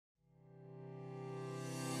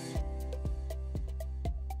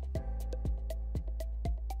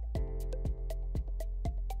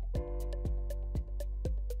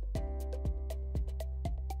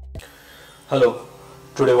Hello,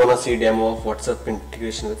 today we wanna see demo of WhatsApp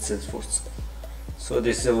integration with Salesforce. So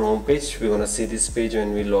this is our home page. We're gonna see this page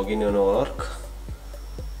when we log in on our work.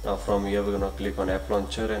 Now from here we're gonna click on app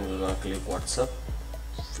launcher and we're gonna click WhatsApp.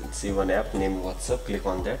 You'll see one app named WhatsApp. Click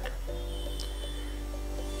on that.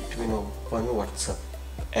 It will open WhatsApp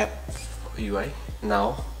app UI.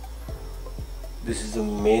 Now this is the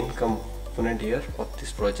main component here of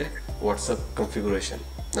this project, WhatsApp configuration.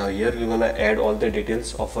 Now here we're gonna add all the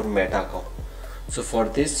details of our Meta account. So for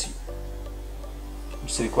this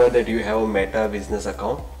it's required that you have a Meta business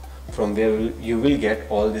account, from where you will get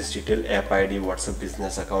all this detail: app ID, WhatsApp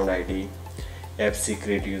business account ID, app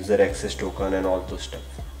secret, user access token, and all those stuff.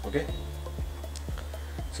 Okay,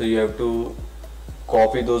 so you have to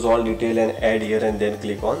copy those all detail and add here and then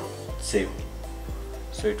click on save.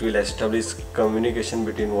 So it will establish communication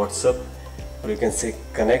between WhatsApp, or you can say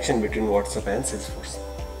connection between WhatsApp and Salesforce.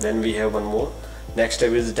 Then we have one more. Next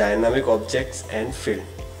step is dynamic objects and field.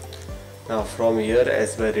 Now from here,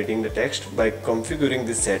 as by reading the text, by configuring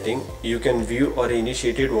this setting, you can view or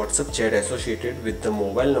initiate WhatsApp chat associated with the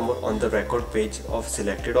mobile number on the record page of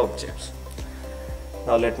selected objects.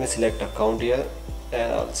 Now let me select account here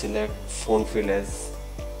and I'll select phone field as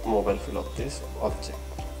mobile field of this object.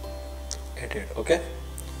 Edit. Okay.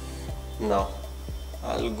 Now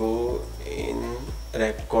I'll go in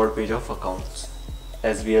record page of accounts,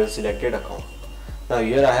 as we have selected account. Now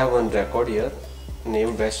here I have one record here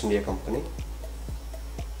named West India Company.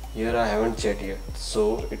 Here I haven't chat yet,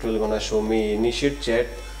 so it will gonna show me initiate chat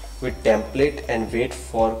with template and wait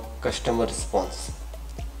for customer response.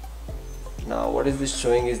 Now what is this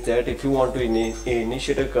showing is that if you want to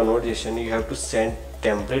initiate a conversation, you have to send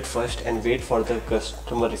template first and wait for the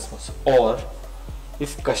customer response, or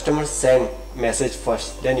if customer send message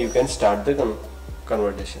first, then you can start the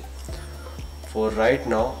conversation. For right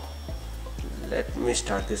now, let me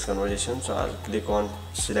start this conversation. So I'll click on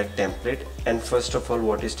select template, and first of all,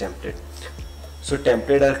 what is template? So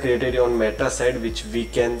template are created on Meta side, which we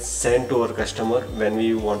can send to our customer when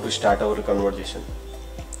we want to start our conversation.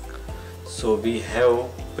 So we have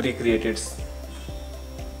pre-created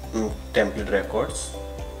template records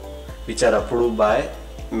which are approved by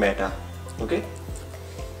Meta. Okay,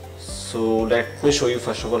 so let me show you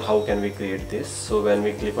first of all how can we create this. So when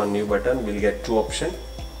we click on new button, we'll get two options: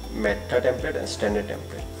 Meta template and standard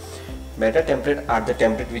template. Meta template are the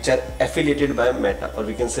template which are affiliated by Meta, or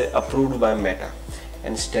we can say approved by Meta,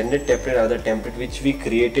 and standard template are the template which we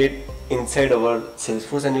created inside our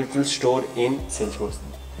Salesforce and it will store in Salesforce.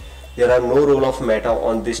 There are no role of Meta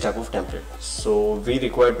on this type of template, so we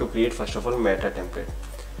require to create first of all Meta template.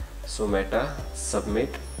 So Meta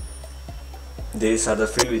submit. These are the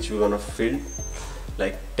field which we're gonna fill,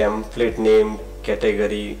 like template name,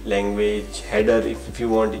 category, language, header if you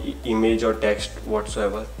want image or text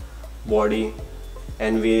whatsoever, body,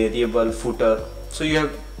 and variable, footer. So you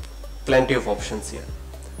have plenty of options here,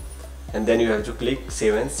 and then you have to click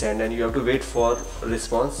save and send, and you have to wait for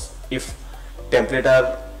response. If template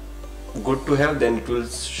are good to have, then it will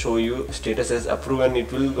show you status as approved and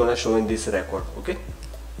it will gonna show in this record. Okay,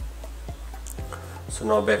 so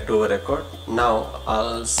now back to our record. Now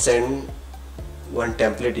I'll send one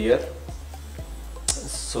template here.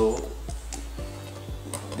 So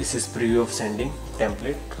this is preview of sending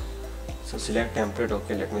template. So select template.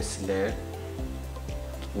 Okay, let me select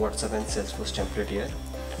WhatsApp and Salesforce template here.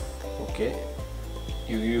 Okay,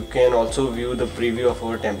 you can also view the preview of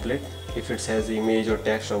our template if it has image or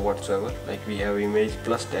text or whatsoever. Like we have image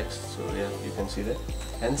plus text, so yeah, you can see that.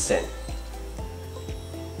 And send.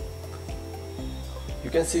 You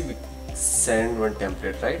can see we send one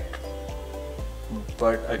template, right?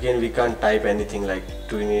 But again, we can't type anything like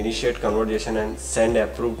to initiate conversation and send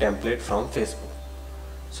approved template from Facebook.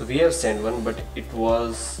 So we have sent one, but it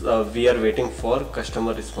was we are waiting for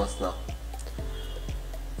customer response now.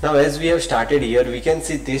 Now as we have started here, we can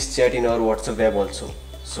see this chat in our WhatsApp web also.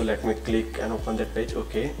 So let me click and open that page.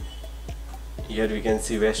 Okay, here we can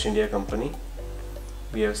see West India Company.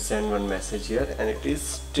 We have sent one message here and it is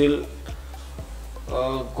still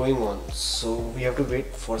going on, so we have to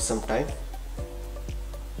wait for some time.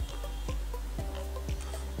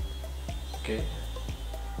 Okay,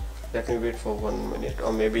 let me wait for 1 minute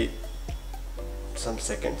or maybe some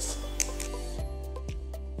seconds.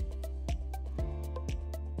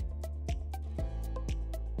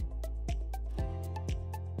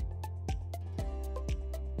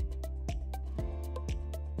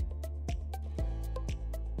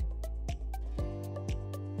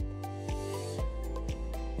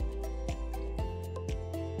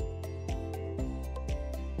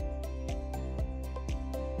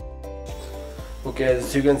 Okay,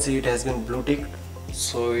 as you can see, it has been blue ticked.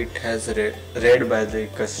 So it has read by the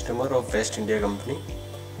customer of West India company.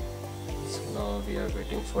 So now we are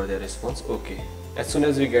waiting for their response. Okay, as soon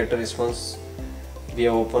as we get a response, we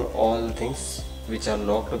have opened all things which are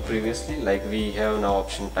locked previously. Like we have now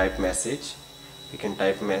option type message. We can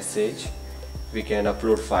type message, we can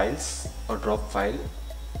upload files or drop file,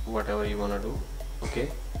 whatever you wanna do. Okay,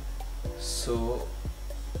 so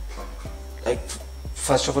like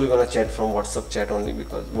first of all, you're gonna chat from WhatsApp chat only,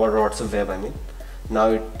 because WhatsApp web I mean. Now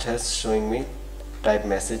it has showing me type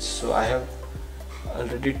message, so I have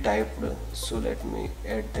already typed, so let me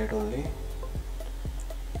add that only.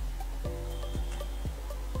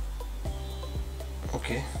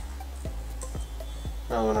 Okay,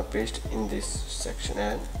 now I'm gonna paste in this section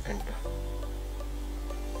and enter.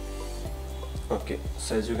 Okay,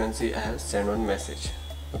 so as you can see, I have sent one message.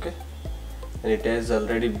 Okay, and it has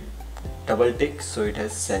already double tick, so it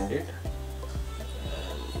has sent it.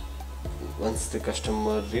 Once the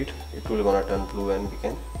customer read, it will gonna turn blue and we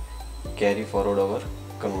can carry forward our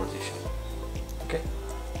conversation. Okay,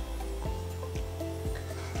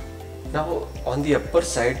 now on the upper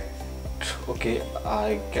side, okay,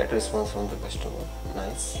 I get response from the customer.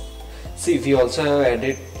 Nice. See, we also have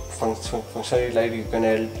added functionality like you can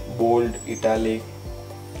add bold, italic,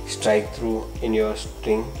 strike through in your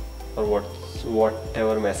string or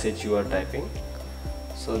whatever message you are typing.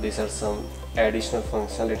 So these are some additional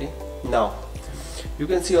functionality. Now you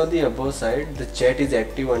can see on the above side the chat is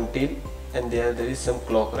active until, and there is some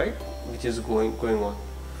clock, right, which is going on.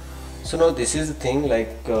 So now this is the thing,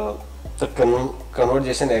 like the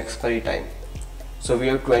conversation expiry time. So we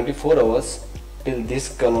have 24 hours till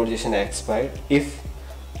this conversation expired if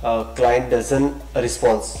client doesn't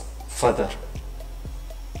respond further.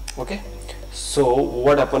 Okay, so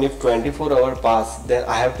what happen if 24 hours pass? Then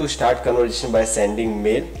I have to start conversation by sending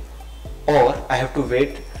mail, or I have to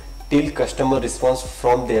wait till customer response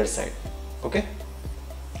from their side. Okay,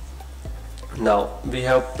 now we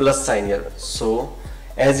have plus sign here. So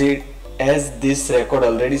as this record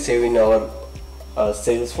already saved in our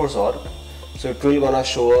Salesforce org, so it will gonna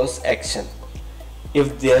show us action.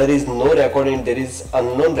 If there is no record and there is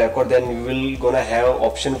unknown record, then we will gonna have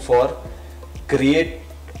option for create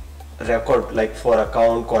record, like for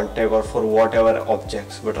account, contact, or for whatever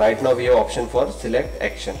objects. But right now we have option for select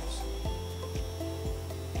actions.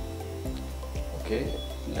 Okay,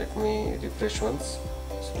 let me refresh once.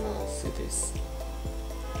 So now see this.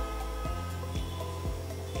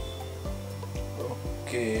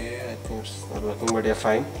 Okay, I think it's not working, but yeah,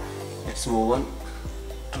 fine. Let's move on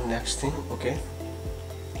to next thing. Okay,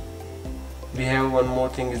 we have one more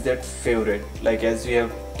thing, is that favorite. Like as we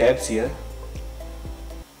have tabs here,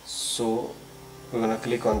 so we're gonna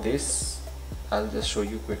click on this. I'll just show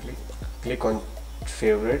you quickly. Click on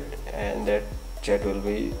favorite and that chat will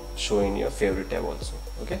be showing your favorite tab also.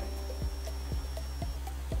 Okay,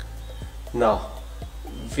 now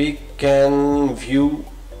we can view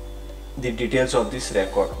the details of this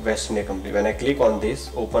record, West India company. When I click on this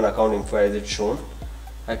open account info as it's shown,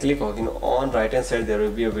 I click on right hand side, there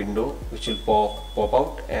will be a window which will pop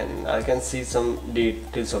out, and I can see some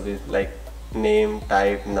details of it, like name,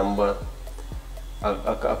 type, number,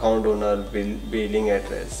 account owner, billing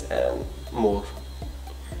address, and more.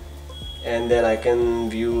 And then I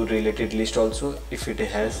can view related list also if it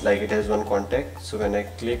has, like it has one contact. So when I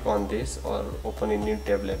click on this or open a new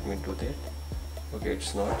tab, let me do that. Okay,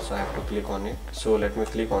 it's not, so I have to click on it. So let me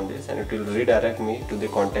click on this and it will redirect me to the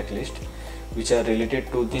contact list which are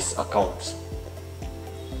related to these accounts.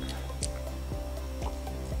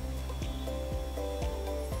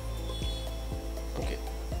 Okay,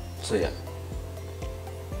 so yeah,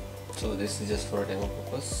 so this is just for a demo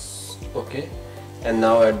purpose. Okay, and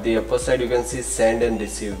now at the upper side you can see send and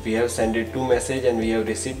receive. We have sent it 2 messages and we have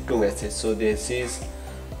received 2 messages. So this is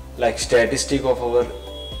like statistic of our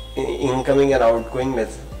incoming and outgoing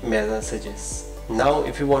messages. Now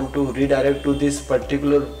if you want to redirect to this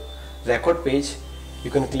particular record page,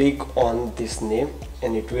 you can click on this name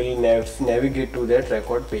and it will navigate to that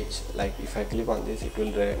record page. Like if I click on this, it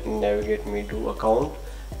will navigate me to account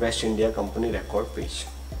West India company record page.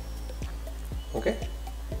 Okay,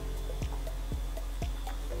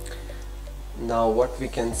 now what we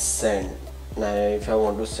can send. Now if I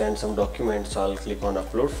want to send some documents, so I'll click on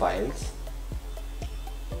upload files,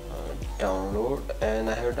 download, and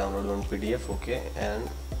I have downloaded one PDF. Okay, and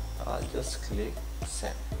I'll just click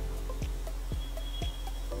send.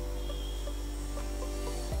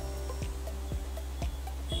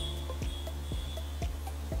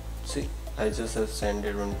 See, I just have sent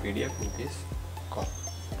it one PDF in this com.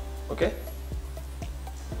 Okay,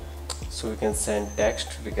 so we can send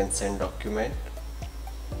text, we can send document,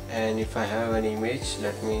 and if I have an image,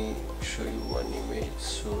 let me show you one image.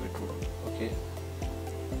 So it would, okay,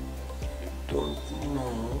 I don't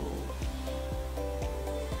know.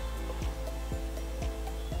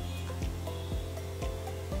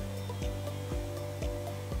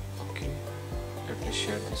 Okay, let me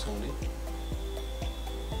share this only.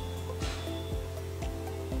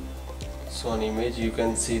 So on image you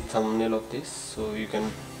can see thumbnail of this, so you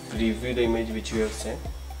can preview the image which you have sent.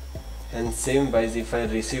 And same wise, if I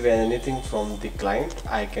receive anything from the client,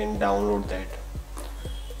 I can download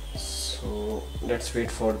that. So let's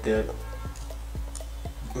wait for their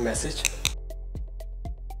message.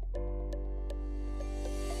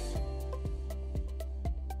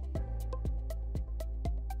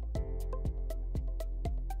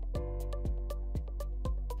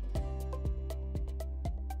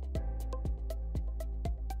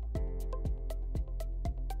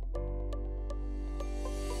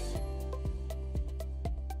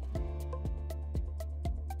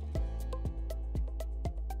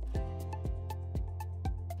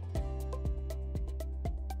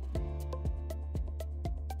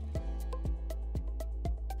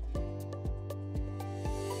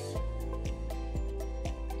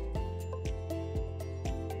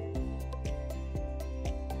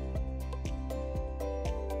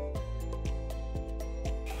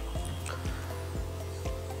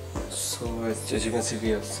 So as you can see, we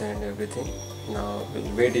have sent everything. Now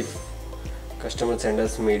we'll wait if customer send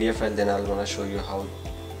us media file, then I'll gonna show you how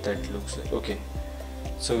that looks like. Okay,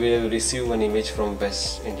 so we have received one image from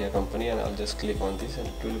West India company, and I'll just click on this and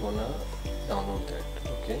it will gonna download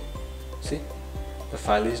that. Okay, see the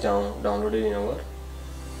file is downloaded in our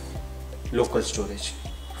local storage.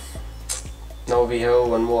 Now we have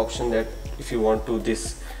one more option, that if you want to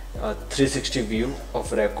this 360 view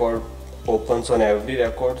of record opens on every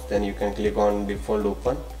record, then you can click on default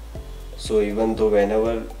open. So even though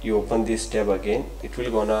whenever you open this tab again, it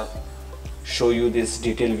will gonna show you this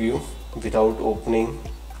detail view without opening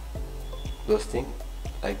those things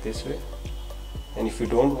like this way. And if you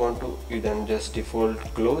don't want to, you then just default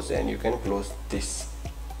close and you can close this.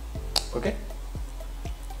 Okay.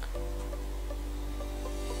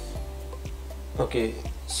 Okay,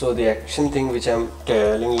 so the action thing which I'm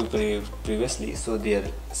telling you previously, so there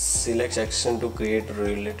select action to create a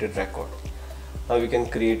related record. Now we can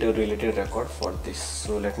create a related record for this.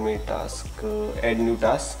 So let me add new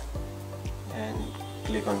task and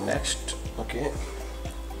click on next. Okay,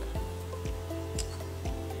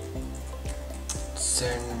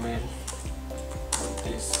 send mail to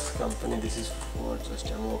this company. This is for just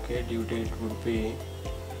demo. Okay, due date would be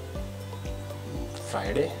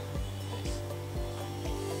Friday.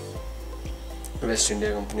 West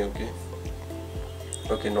India company. Okay,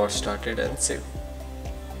 okay, not started and save.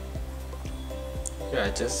 Yeah,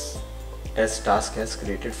 just as task has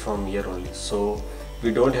created from here only, so we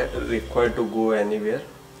don't require to go anywhere.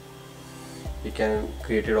 We can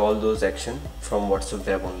create all those action from WhatsApp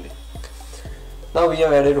web only. Now we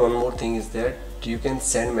have added one more thing, is that you can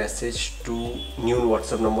send message to new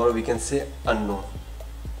WhatsApp number, we can say unknown.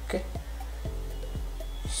 Okay,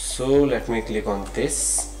 so let me click on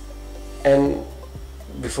this, and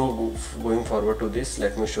before going forward to this,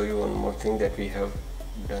 let me show you one more thing that we have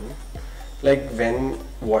done. Like when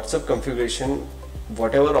WhatsApp configuration,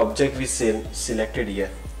 whatever object we selected here,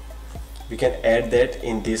 we can add that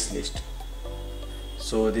in this list.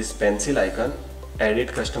 So this pencil icon,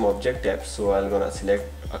 edit custom object tab, so I'm gonna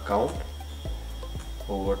select account,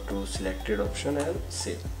 over to selected option and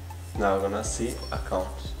save. Now I'm gonna see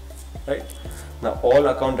accounts. Right now all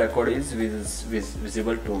account record is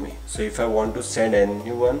visible to me. So if I want to send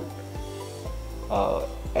anyone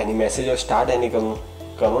any message or start any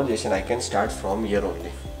conversation, I can start from here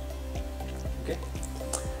only. Okay,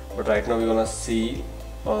 but right now we're gonna see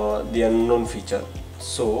the unknown feature.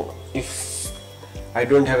 So if I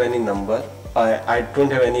don't have any number, I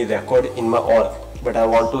don't have any record in my org, but I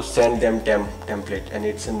want to send them template and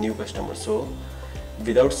it's a new customer. So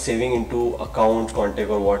without saving into account, contact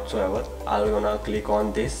or whatsoever, I'm gonna click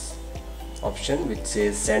on this option which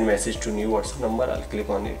says send message to new WhatsApp number. I'll click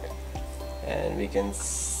on it and we can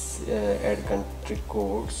add country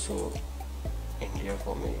code, so India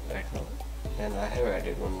for me right now, and I have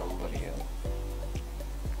added one number here.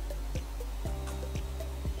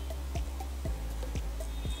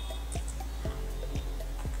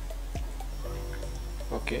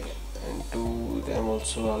 Okay, and to them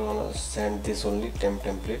also I'm gonna send this only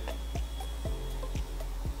template.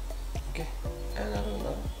 Okay, and I'm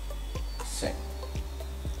gonna send.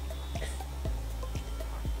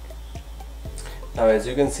 Now as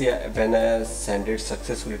you can see, when I send it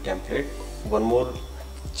successfully template, one more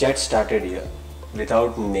chat started here.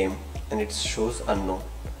 without name and it shows unknown.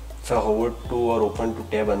 If I hover to or open to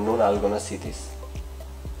tab unknown, I'm gonna see this.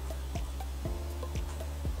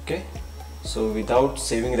 Okay, so without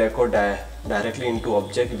saving record directly into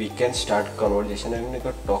object, we can start conversation and we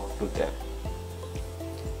can talk to them.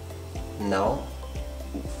 Now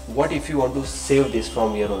what if you want to save this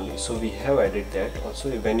from here only? So we have added that also.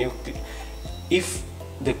 When you, if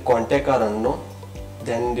the contact are unknown,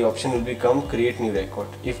 then the option will become create new record.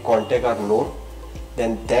 If contact are known,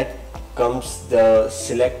 then that comes the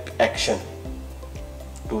select action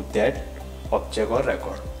to that object or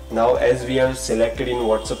record. Now as we have selected in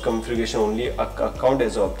WhatsApp configuration only account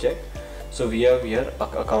as object, so we have here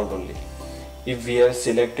account only. If we have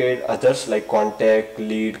selected others like contact,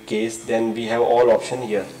 lead, case, then we have all option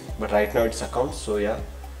here, but right now it's account. So yeah,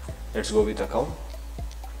 let's go with account.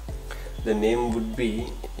 The name would be,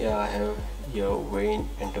 yeah, I have here Wayne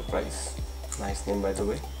Enterprise, nice name by the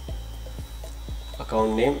way.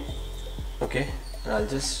 Account name, okay, and I'll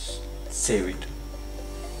just save it.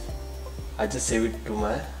 I just save it to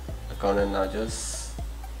my account and now just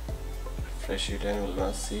refresh it and we're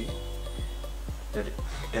gonna see that it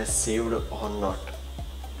has saved or not.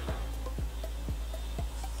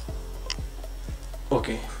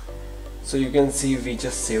 Okay, so you can see we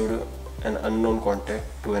just saved an unknown contact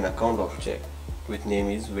to an account object with name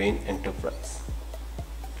is Wayne Enterprise.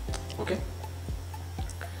 Okay,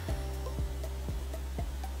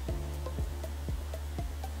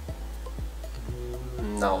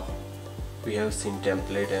 now we have seen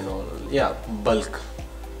template and all. Yeah,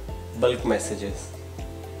 bulk messages.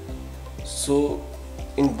 So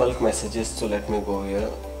in bulk messages, so let me go here,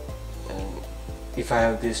 and if I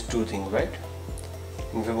have these two things, right,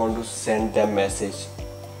 if I want to send them message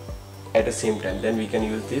at the same time, then we can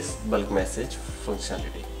use this bulk message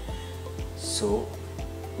functionality. So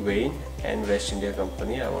Wayne and West India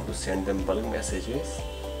Company, I want to send them bulk messages.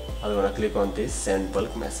 I'm gonna click on this send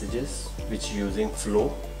bulk messages, which using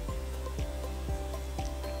flow.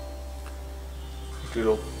 It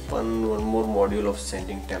will open one more module of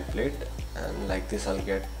sending template, and like this I'll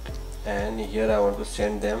get, and here I want to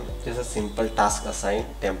send them just a simple task assign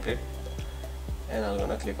template, and I'm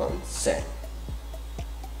gonna click on send.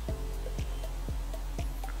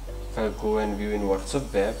 If I go and view in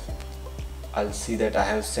WhatsApp web, I'll see that I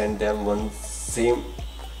have sent them one same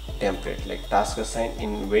template like task assign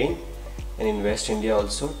in Wayne, and in West India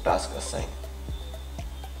also task assign.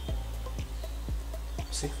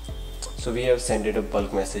 See, so we have sent it a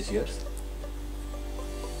bulk message here.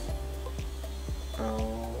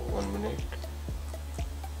 1 minute.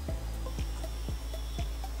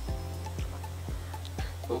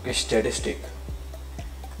 Okay, statistic.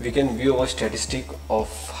 We can view our statistic of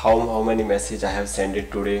how many messages I have sent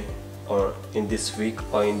it today, or in this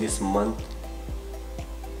week, or in this month.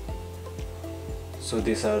 So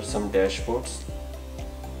these are some dashboards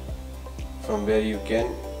from where you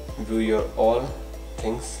can view your all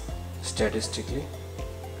things statistically.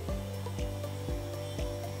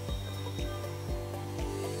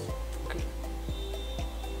 Okay.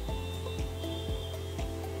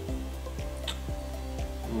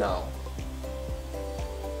 Now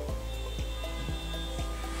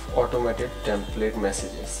automated template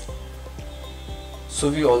messages. So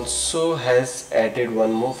we also has added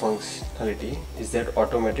one more functionality, is that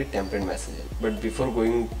automated template messages. But before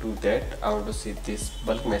going to that, I want to see these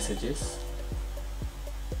bulk messages.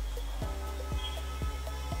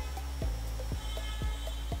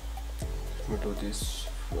 Let me do this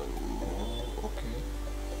one more. Okay,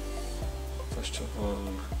 first of all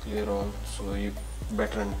clear all so you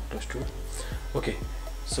better understood. Okay,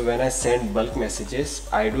 so when I send bulk messages,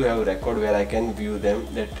 I do have a record where I can view them,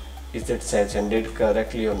 that is that sent it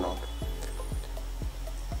correctly or not.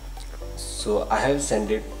 So I have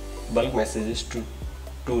sent it bulk messages to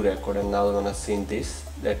two record, and now I'm gonna see in this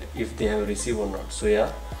that if they have received or not. So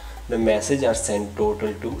yeah, the message are sent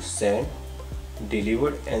total to sent,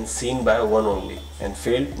 delivered and seen by one only, and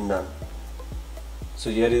failed none. So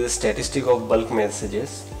here is the statistic of bulk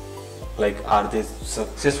messages, like are they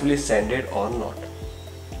successfully sent it or not.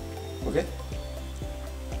 Okay,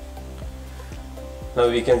 now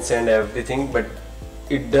we can send everything, but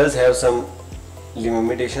it does have some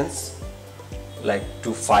limitations, like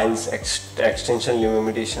to files extension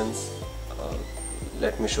limitations.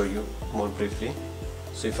 Let me show you more briefly.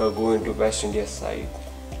 So if I go into West India site,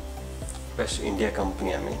 West India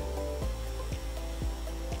Company, I mean,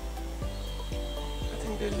 I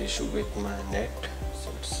think there's an issue with my net, so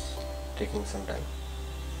it's taking some time.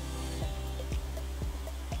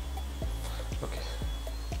 Okay,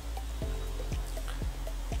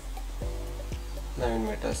 now in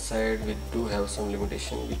meta side we do have some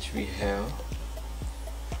limitation which we have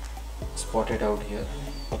spot it out here.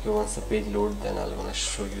 Okay, once the page load, then I'm gonna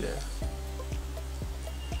show you that.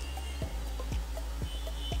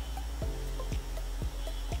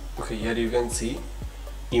 Okay, here you can see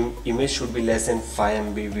image should be less than 5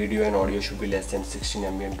 MB, video and audio should be less than 16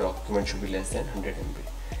 MB, and document should be less than 100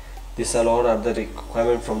 MB. These all are the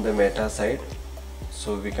requirement from the Meta side,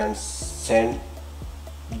 so we can send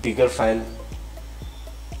bigger file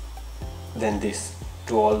than this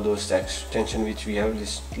to all those extension which we have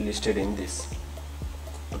listed in this.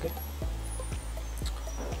 Okay,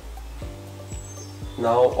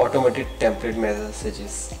 now automated template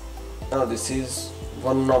messages. Now this is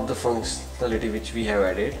one of the functionality which we have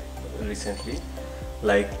added recently.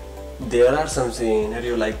 Like there are some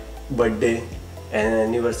scenario like birthday and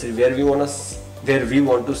anniversary where we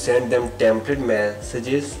want to send them template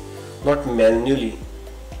messages, not manually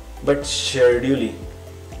but schedulely,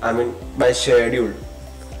 I mean by schedule.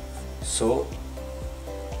 So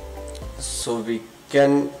we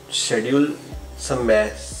can schedule some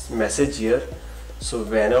message here, so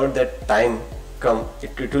whenever that time come,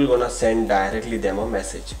 it will gonna send directly them a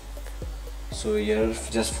message. So here,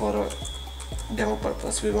 just for a demo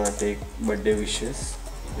purpose, we're gonna take birthday wishes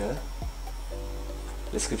here.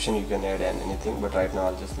 Description you can add anything, but right now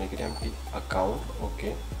I'll just make it empty. Account,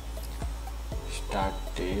 okay. Start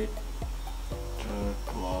date,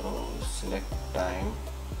 tomorrow. Select time.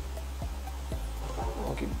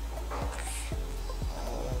 Okay.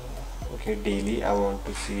 Okay, daily. I want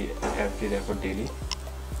to see every record daily.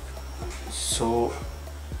 So,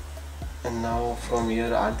 and now from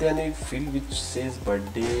here, are there any field which says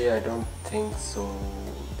birthday? I don't think so.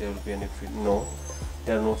 There will be any field. No,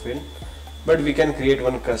 there are no field. But we can create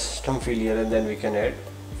one custom field here, and then we can add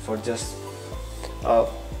for just.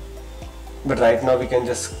 But right now we can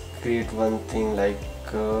just create one thing like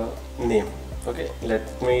name. Okay,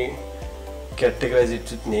 let me categorize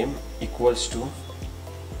it with name equals to.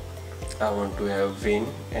 I want to have Win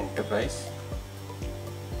Enterprise.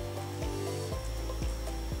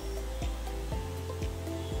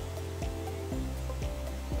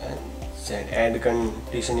 Add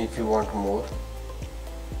condition if you want more,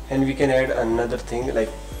 and we can add another thing like,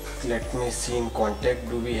 let me see in contact,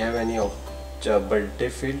 do we have any of birthday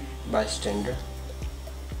field by standard?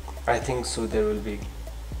 I think so, there will be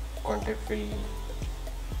contact field,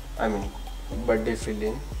 I mean birthday field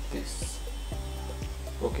in this.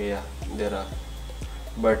 Okay, yeah, there are,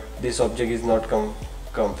 but this object is not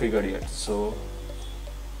configured yet, so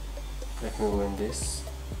let me go in this.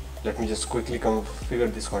 Let me just quickly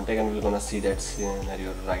configure this contact, and we're gonna see that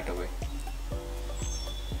scenario right away.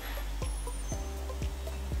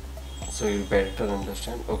 So you better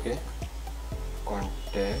understand. Okay,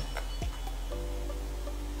 contact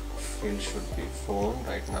field should be phone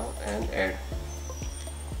right now, and add.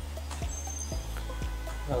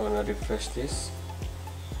 I'm gonna refresh this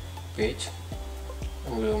page,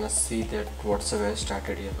 and we're gonna see that WhatsApp has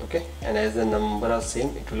started here. Okay, and as the number are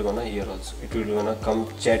same, it will gonna here also, it will gonna come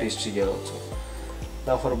chat history here also.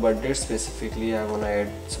 Now for birthday specifically, I wanna add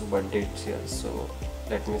some birth dates here, so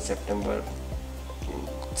let me September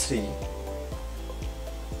 3,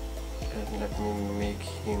 and let me make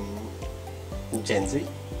him Gen Z.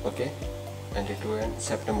 Okay, and it will end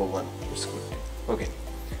September 1. It's good. Okay,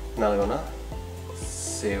 now I'm gonna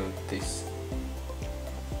save this.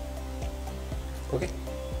 Okay,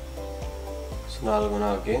 so now I'm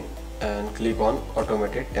gonna again and click on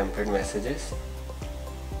automated template messages.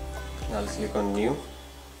 Now I'll click on new.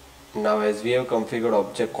 Now as we have configured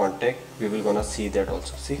object contact, we will gonna see that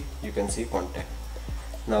also. See, you can see contact.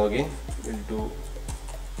 Now again we'll do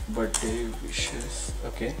birthday wishes.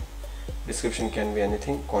 Okay, description can be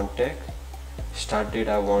anything. Contact, start date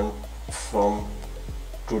I want from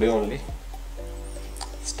today only.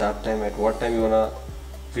 Start time, at what time you wanna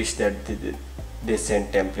wish that they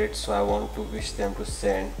send templates, so I want to wish them to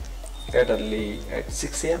send at early at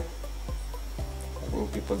 6 AM. I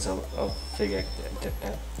think people are fig at that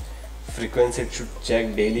time. Frequency, it should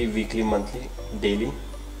check daily, weekly, monthly, daily,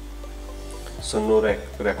 so no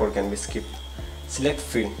record can be skipped. Select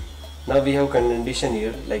field. Now we have condition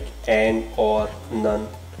here like and or none.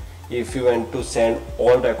 If you want to send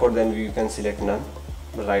all record, then you can select none,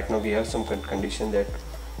 but right now we have some condition that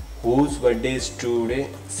whose birthday is today,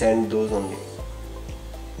 send those only.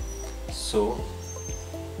 So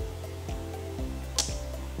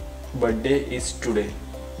birthday is today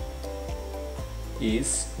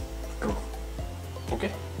is true.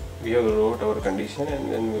 Okay, we have wrote our condition,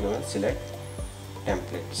 and then we're gonna select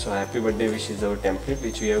template. So happy birthday wish is our template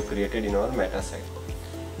which we have created in our meta site.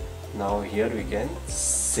 Now here we can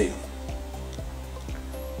save.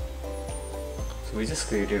 So we just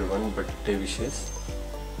created one birthday wishes.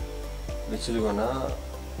 which will gonna,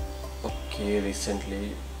 okay,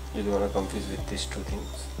 recently you're gonna confuse with these two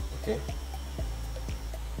things. Okay,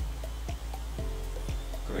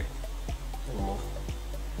 great. One more.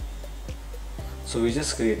 So we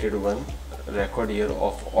just created one record here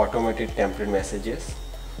of automated template messages.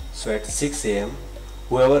 So at 6 a.m.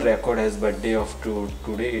 whoever record has birthday of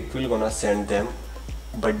today, it will gonna send them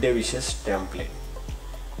birthday wishes template.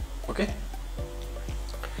 Okay,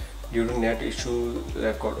 due to net issue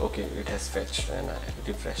record, okay, it has fetched and I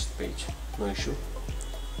refreshed page, no issue.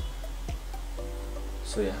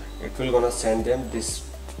 So yeah, it will gonna send them this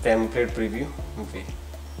template preview way,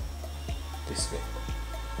 this way.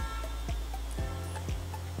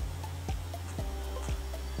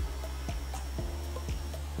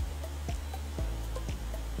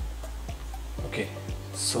 Okay,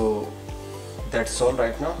 so that's all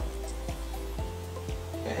right now.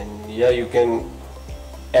 And yeah, you can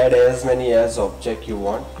add as many as object you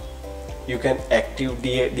want. You can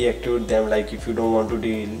deactivate them, like if you don't want to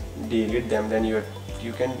delete them, then you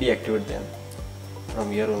can deactivate them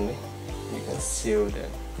from here only. You can save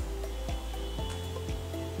them.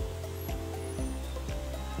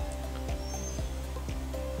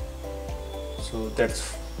 So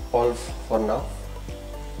that's all for now.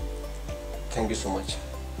 Thank you so much.